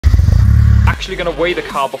actually going to weigh the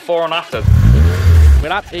car before and after.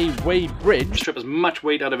 We're at a weigh bridge. Strip as much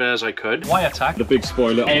weight out of it as I could. Wire tack. The big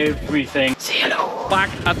spoiler. Everything. Say hello.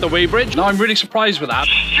 Back at the weigh bridge. Now I'm really surprised with that.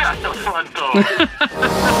 Shut the front door.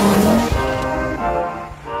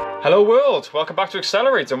 Hello world, welcome back to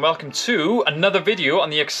Accelerate and welcome to another video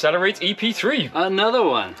on the Accelerate EP3. Another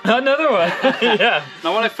one. Another one, yeah.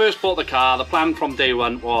 Now when I first bought the car, the plan from day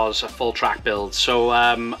one was a full track build. So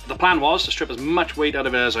the plan was to strip as much weight out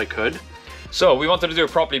of it as I could. So we wanted to do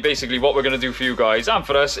it properly. Basically what we're going to do for you guys and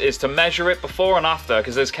for us is to measure it before and after,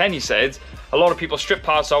 because as Kenny said, a lot of people strip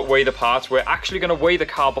parts out, weigh the parts. We're actually going to weigh the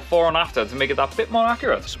car before and after to make it that bit more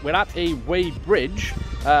accurate. We're at a weigh bridge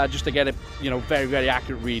just to get it, you know, very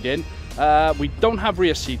accurate reading. We don't have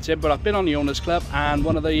rear seats in, but I've been on the owners club and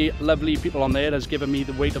one of the lovely people on there has given me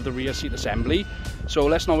the weight of the rear seat assembly. So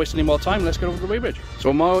let's not waste any more time, let's get over to the weigh bridge.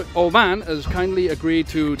 So my old man has kindly agreed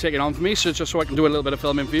to take it on for me, so just so I can do a little bit of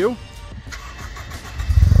filming for you.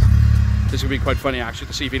 This would be quite funny actually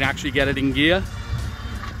to see if he can actually get it in gear.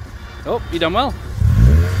 Oh, he done well.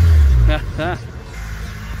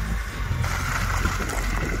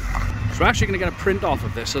 So we're actually going to get a print off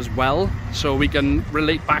of this as well, so we can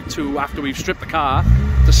relate back to after we've stripped the car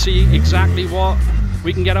to see exactly what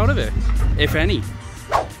we can get out of it, if any.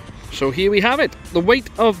 So here we have it. The weight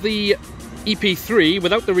of the EP3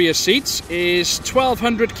 without the rear seats is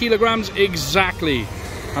 1200 kilograms exactly.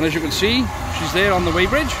 And as you can see, she's there on the weigh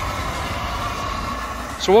bridge.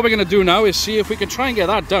 So what we're going to do now is see if we can try and get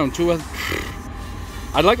that down to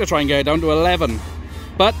I'd like to try and get it down to 11,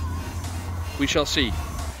 but we shall see.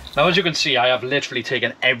 Now as you can see, I have literally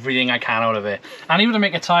taken everything I can out of it. And even to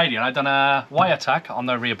make it tidier, I've done a wire tack on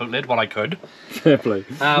the rear boot lid, what I could. Fair play.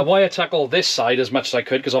 Wire tack all this side as much as I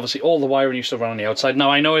could, because obviously all the wiring used to run on the outside.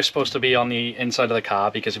 Now I know it's supposed to be on the inside of the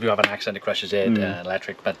car, because if you have an accident it crushes it,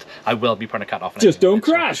 electric, but I will be putting a cut off. Just don't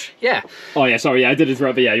crash! Yeah. Oh yeah, sorry, yeah, I did it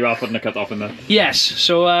right, but yeah, you are putting a cut off in there. Yes,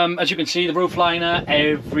 so as you can see, the roof liner,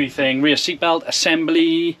 everything, rear seatbelt,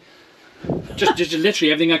 assembly, just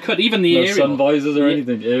literally everything I could, even the aerial. Sun visors or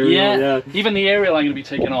anything, aerial, yeah. Even the aerial I'm going to be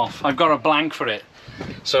taking off. I've got a blank for it.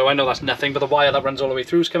 So I know that's nothing, but the wire that runs all the way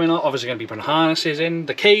through is coming off. Obviously going to be putting harnesses in.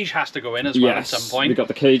 The cage has to go in as well at some point. We've got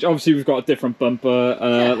the cage. Obviously we've got a different bumper.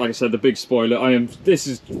 Like I said, the big spoiler. I'm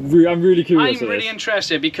really curious. I'm really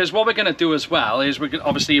interested, because what we're going to do as well is we'll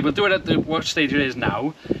do it at the what stage it is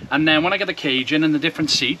now, and then when I get the cage in and the different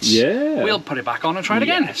seats, we'll put it back on and try it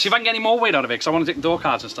again. See if I can get any more weight out of it, because I want to take the door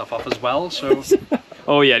cards and stuff off as well. So.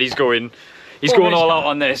 Oh yeah, he's going all out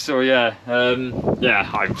on this, so yeah. Yeah,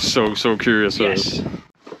 I'm so curious. Yes.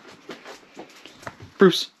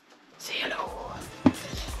 Bruce. Say hello.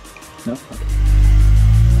 No?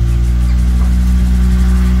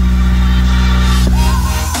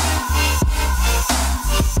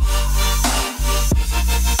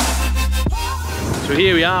 So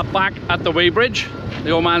here we are back at the weigh bridge. The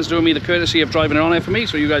old man's doing me the courtesy of driving it on here for me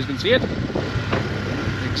so you guys can see it.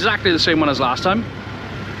 Exactly the same one as last time.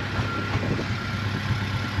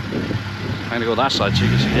 I'm going to go that side so you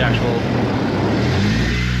can see the actual...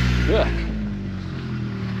 There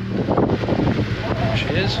she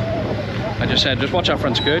is. I just said just watch our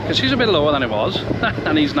front skirt because she's a bit lower than it was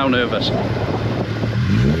and he's now nervous.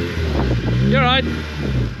 You're right.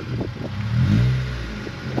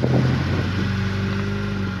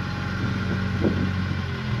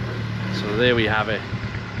 So there we have it.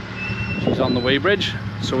 She's on the weigh bridge.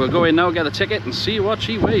 So we'll go in now, get the ticket and see what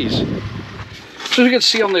she weighs. So as you can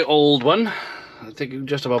see on the old one, I think you can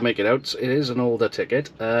just about make it out. It is an older ticket.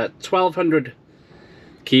 1200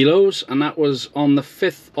 kilos, and that was on the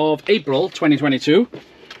 5th of April 2022.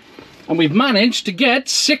 And we've managed to get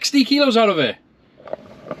 60 kilos out of it.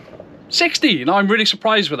 60! Now I'm really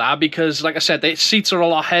surprised with that because, like I said, the seats are a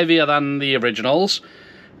lot heavier than the originals.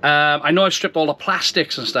 I know I've stripped all the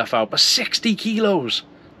plastics and stuff out, but 60 kilos!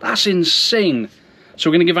 That's insane. So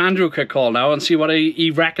we're going to give Andrew a quick call now and see what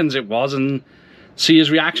he reckons it was and see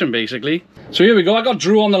his reaction, basically. So here we go, I got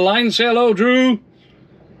Drew on the line. Say hello, Drew!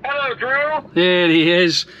 Hello, Drew. There he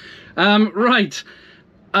is. Right.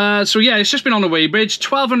 So yeah, it's just been on the weigh bridge.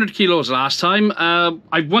 1200 kilos last time.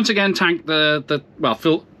 I once again tanked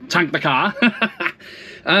tanked the car.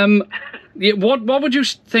 Yeah, what would you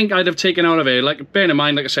think I'd have taken out of it? Like, bearing in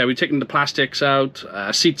mind, like I said, we've taken the plastics out.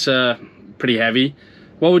 Seats are pretty heavy.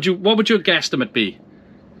 What would your guesstimate be?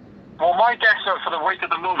 Well, my guess for the weight at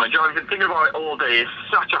the moment, I've been thinking about it all day. It's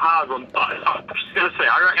such a hard one. But I'm just going to say,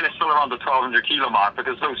 I reckon it's still around the 1200 kilo mark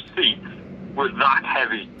because those seats were that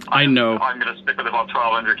heavy. I know. I'm going to stick with about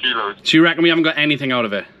 1200 kilos. So you reckon we haven't got anything out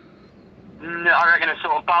of it? No, I reckon it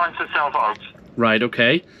sort of balanced itself out. Right,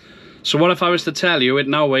 okay. So what if I was to tell you it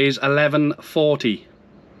now weighs 1140?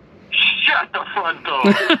 Shut out the front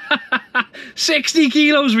door. 60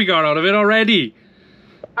 kilos we got out of it already.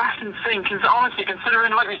 That's insane, because honestly,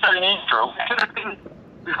 considering, like we said in the intro,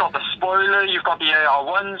 we've got the spoiler, you've got the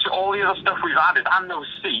AR1s, all the other stuff we've added, and those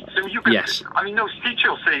seats. So you can, yes. I mean, those seats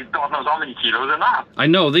you'll save God knows how many kilos in that. I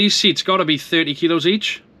know, these seats got to be 30 kilos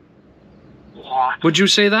each. What? Would you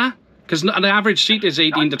say that? Because the average seat is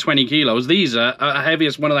 18 to 20 kilos. These are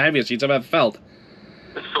one of the heaviest seats I've ever felt.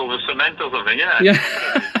 It's full of cement or something, yeah.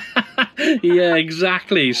 Yeah. Yeah,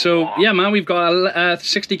 exactly. So, yeah, man, we've got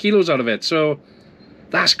 60 kilos out of it. So,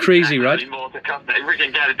 that's crazy, right? More to come. If we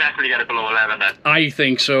can definitely get it below 11 then. I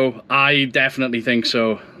think so. I definitely think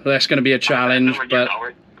so. That's going to be a challenge, but...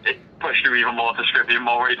 It pushed you even more to strip even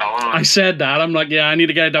more weight now. I said that. I'm like, yeah, I need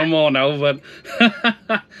to get it down more now, but...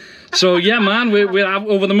 So, yeah, man, we're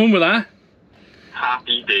over the moon with that.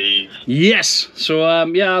 Happy days. Yes. So,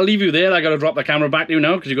 yeah, I'll leave you there. I got to drop the camera back to you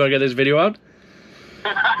now because you got to get this video out.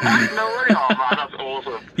 No way, oh, man, that's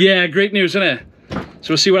awesome. Yeah, great news, isn't it?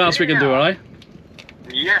 So we'll see what else we can do, all right?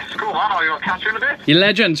 Yes, cool, man. I'll catch you in a bit. You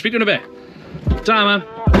legend. Speak to you in a bit. Ta, man.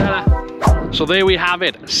 Ta-da. So there we have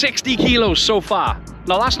it. 60 kilos so far.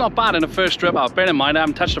 Now, that's not bad in the first trip out. Bear in mind, I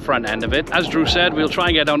haven't touched the front end of it. As Drew said, we'll try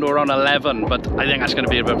and get down to around 11, but I think that's going to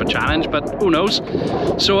be a bit of a challenge, but who knows.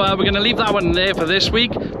 So we're going to leave that one there for this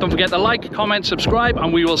week. Don't forget to like, comment, subscribe,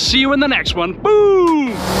 and we will see you in the next one.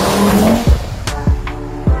 Boom!